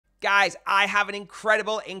Guys, I have an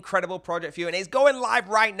incredible project for you, and it's going live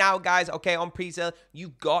right now, guys, okay, on pre-sale.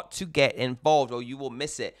 You've got to get involved or you will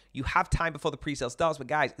miss it. You have time before the pre-sale starts, but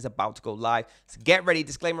guys, it's about to go live. So get ready.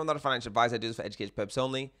 Disclaimer, I'm not a financial advisor. I do this for education purposes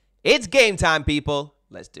only. It's game time, people.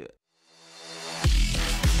 Let's do it.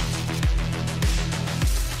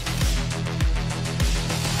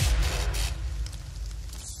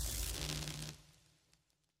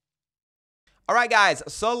 All right, guys,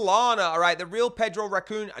 Solana. All right, the real Pedro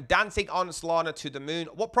raccoon dancing on Solana to the moon.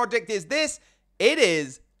 What project is this? It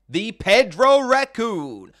is the Pedro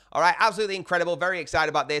raccoon. All right, absolutely incredible. Very excited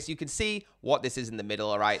about this. You can see what this is in the middle.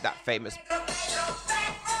 All right, that famous.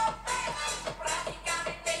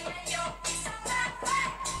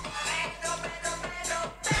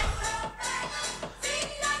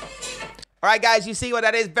 All right, guys, you see what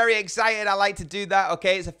that is? Very excited. I like to do that,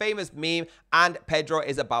 okay? It's a famous meme, and Pedro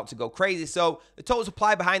is about to go crazy. So the total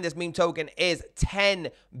supply behind this meme token is 10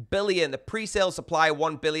 billion. The pre-sale supply,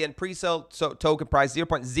 1 billion. Pre-sale token price,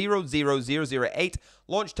 0.00008.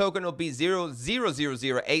 Launch token will be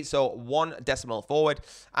 0.0008, so 1 decimal forward.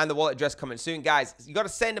 And the wallet address coming soon. Guys, you got to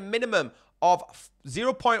send a minimum of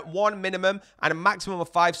 0.1 minimum and a maximum of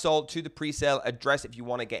 5 sold to the pre-sale address if you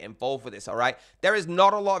want to get involved with this, all right? There is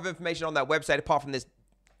not a lot of information on that website apart from this,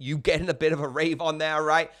 you getting a bit of a rave on there, all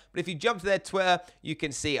right? But if you jump to their Twitter, you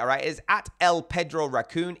can see, all right? It's at El Pedro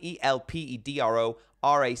Raccoon, ELPEDRO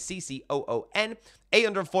RACCOON.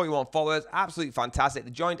 841 followers, absolutely fantastic. They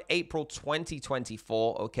joined April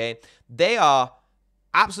 2024, okay? They are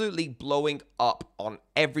absolutely blowing up on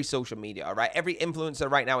every social media, all right? Every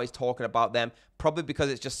influencer right now is talking about them, probably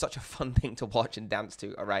because it's just such a fun thing to watch and dance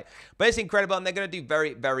to, all right? But it's incredible, and they're going to do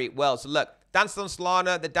very, very well. So look, Dance on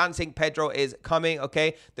Solana, the Dancing Pedro is coming,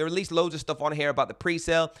 okay? They released loads of stuff on here about the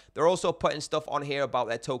pre-sale. They're also putting stuff on here about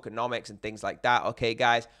their tokenomics and things like that, okay,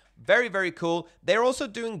 guys? Very, very cool. They're also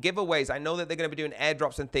doing giveaways. I know that they're going to be doing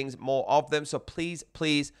airdrops and things, more of them, so please,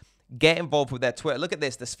 please, get involved with their Twitter. Look at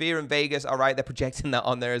this, the Sphere in Vegas. All right, they're projecting that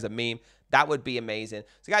on there as a meme. That would be amazing.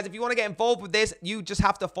 So, guys, if you want to get involved with this, you just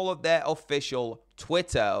have to follow their official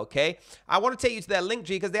Twitter, okay? I want to take you to their link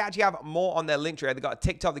tree because they actually have more on their link tree. They got a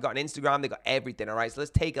TikTok, they got an Instagram, they got everything, all right? So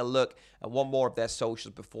let's take a look at one more of their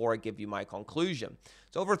socials before I give you my conclusion.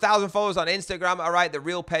 So over 1,000 followers on Instagram, all right, the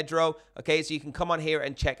real Pedro, okay? So you can come on here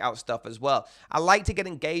and check out stuff as well. I like to get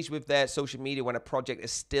engaged with their social media when a project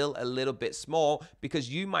is still a little bit small because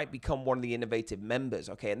you might become one of the innovative members,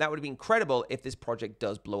 okay? And that would be incredible if this project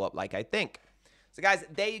does blow up like I think. So, guys,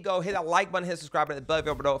 there you go. Hit that like button, hit subscribe button, hit the bell if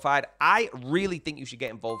you're notified. I really think you should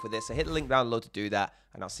get involved with this. So hit the link down below to do that,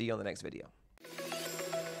 and I'll see you on the next video.